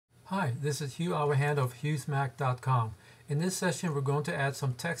Hi, this is Hugh Overhand of hughsmac.com. In this session, we're going to add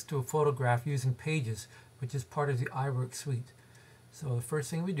some text to a photograph using Pages, which is part of the iWork's suite. So the first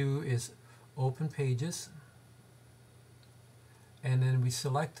thing we do is open Pages, and then we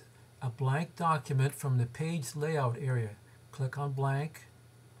select a blank document from the page layout area. Click on blank,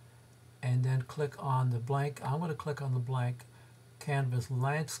 and then click on the blank. I'm going to click on the blank canvas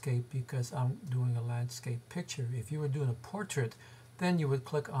landscape because I'm doing a landscape picture. If you were doing a portrait, then you would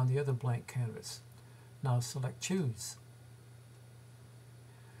click on the other blank canvas. Now select choose.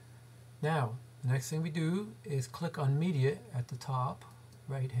 Now, the next thing we do is click on media at the top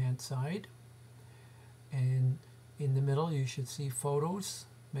right hand side, and in the middle you should see photos.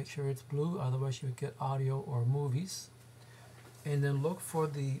 Make sure it's blue, otherwise you would get audio or movies. And then look for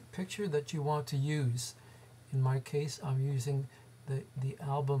the picture that you want to use. In my case, I'm using the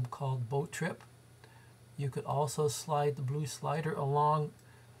album called Boat Trip. You could also slide the blue slider along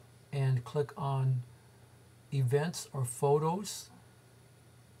and click on events or photos.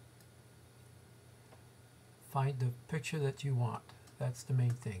 Find the picture that you want. That's the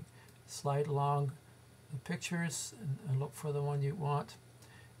main thing. Slide along the pictures and look for the one you want.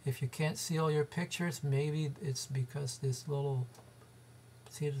 If you can't see all your pictures, maybe it's because this little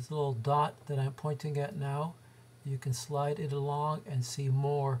dot that I'm pointing at now, you can slide it along and see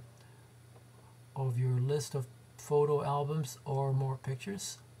more of your list of photo albums or more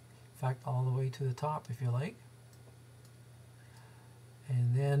pictures. In fact, all the way to the top if you like.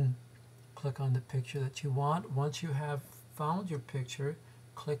 And then click on the picture that you want. Once you have found your picture,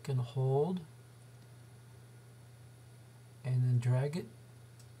 click and hold, and then drag it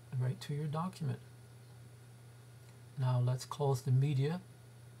right to your document. Now let's close the media.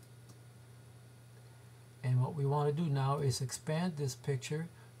 And what we want to do now is expand this picture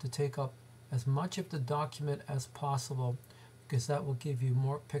to take up as much of the document as possible, because that will give you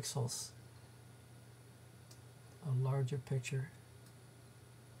more pixels, a larger picture.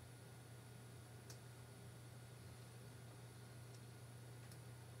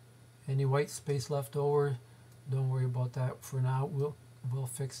 Any white space left over, don't worry about that for now. We'll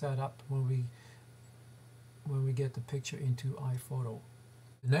fix that up when we get the picture into iPhoto.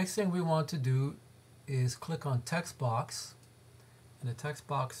 The next thing we want to do is click on text box, and the text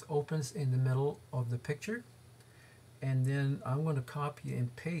box opens in the middle of the picture, and then I'm going to copy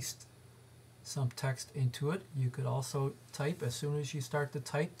and paste some text into it. You could also type. As soon as you start to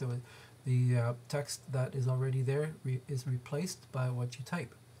type, the text that is already there is replaced by what you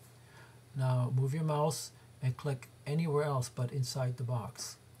type. Now move your mouse and click anywhere else but inside the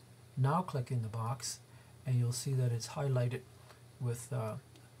box. Now click in the box and you'll see that it's highlighted with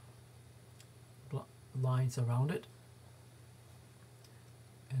lines around it.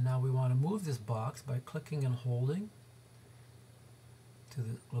 And now we want to move this box by clicking and holding to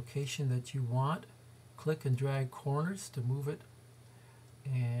the location that you want. Click and drag corners to move it.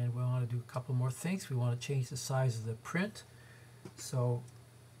 And we want to do a couple more things. We want to change the size of the print. So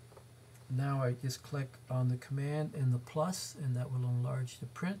now I just click on the command and the plus, and that will enlarge the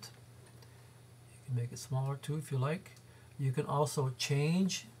print. You can make it smaller too if you like. You can also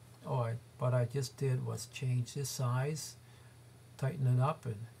change, what I just did was change this size, tighten it up,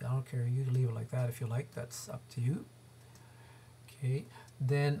 and I don't care, you can leave it like that if you like, that's up to you. Okay,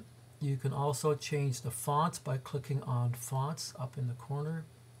 then you can also change the fonts by clicking on fonts up in the corner.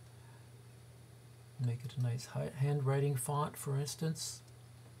 Make it a nice handwriting font, for instance.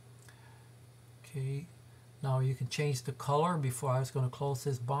 Okay, now you can change the color. Before I was going to close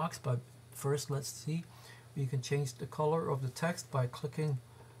this box, but first let's see. You can change the color of the text by clicking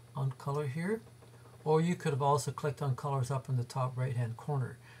on color here, or you could have also clicked on colors up in the top right hand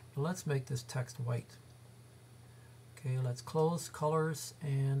corner. Now let's make this text white. Okay, let's close colors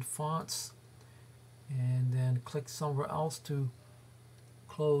and fonts, and then click somewhere else to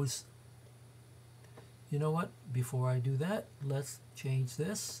close. You know what, before I do that, let's change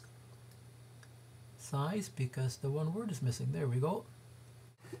this size because the one word is missing. There we go.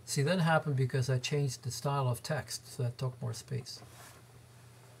 See, that happened because I changed the style of text, so that took more space.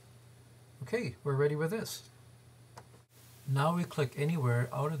 Okay, we're ready with this. Now we click anywhere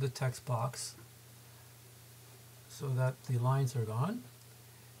out of the text box so that the lines are gone,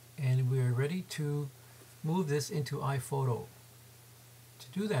 and we are ready to move this into iPhoto.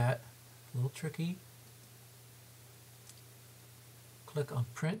 To do that, a little tricky, click on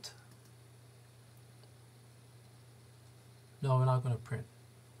print. No, we're not going to print.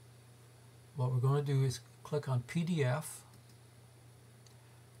 What we're going to do is click on PDF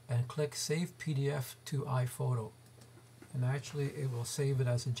and click Save PDF to iPhoto. And actually it will save it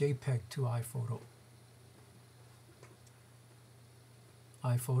as a JPEG to iPhoto.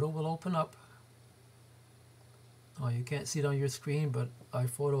 iPhoto will open up. Oh, you can't see it on your screen, but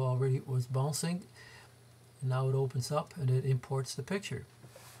iPhoto already was bouncing. And now it opens up and it imports the picture.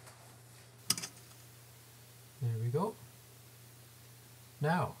 There we go.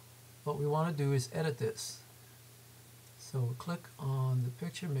 Now, what we want to do is edit this. So click on the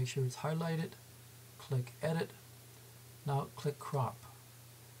picture, make sure it's highlighted, click edit. Now click crop.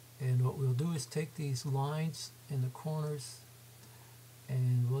 And what we'll do is take these lines in the corners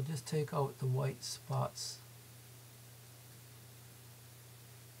and we'll just take out the white spots.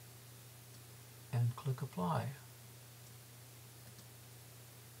 And click apply.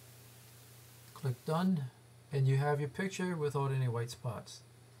 Click done and you have your picture without any white spots.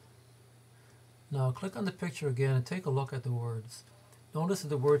 Now click on the picture again and take a look at the words. Notice that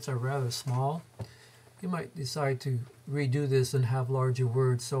the words are rather small. You might decide to redo this and have larger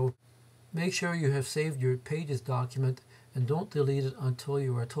words, so make sure you have saved your Pages document and don't delete it until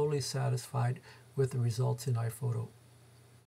you are totally satisfied with the results in iPhoto.